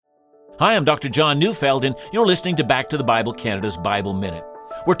Hi, I'm Dr. John Neufeld, and you're listening to Back to the Bible Canada's Bible Minute.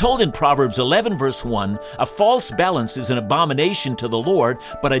 We're told in Proverbs 11, verse 1, a false balance is an abomination to the Lord,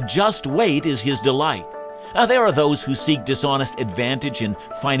 but a just weight is his delight. Now, there are those who seek dishonest advantage in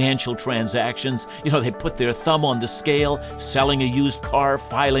financial transactions. They put their thumb on the scale, selling a used car,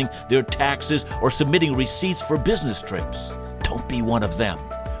 filing their taxes, or submitting receipts for business trips. Don't be one of them.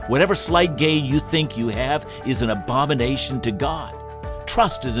 Whatever slight gain you think you have is an abomination to God.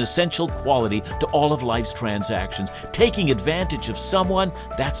 Trust is an essential quality to all of life's transactions. Taking advantage of someone,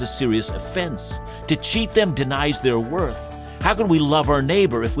 that's a serious offense. To cheat them denies their worth. How can we love our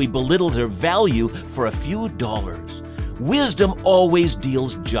neighbor if we belittle their value for a few dollars? Wisdom always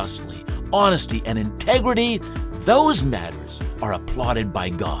deals justly. Honesty and integrity, those matters are applauded by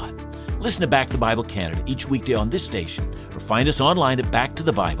God. Listen to Back to the Bible Canada each weekday on this station, or find us online at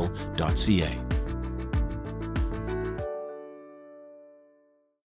backtothebible.ca.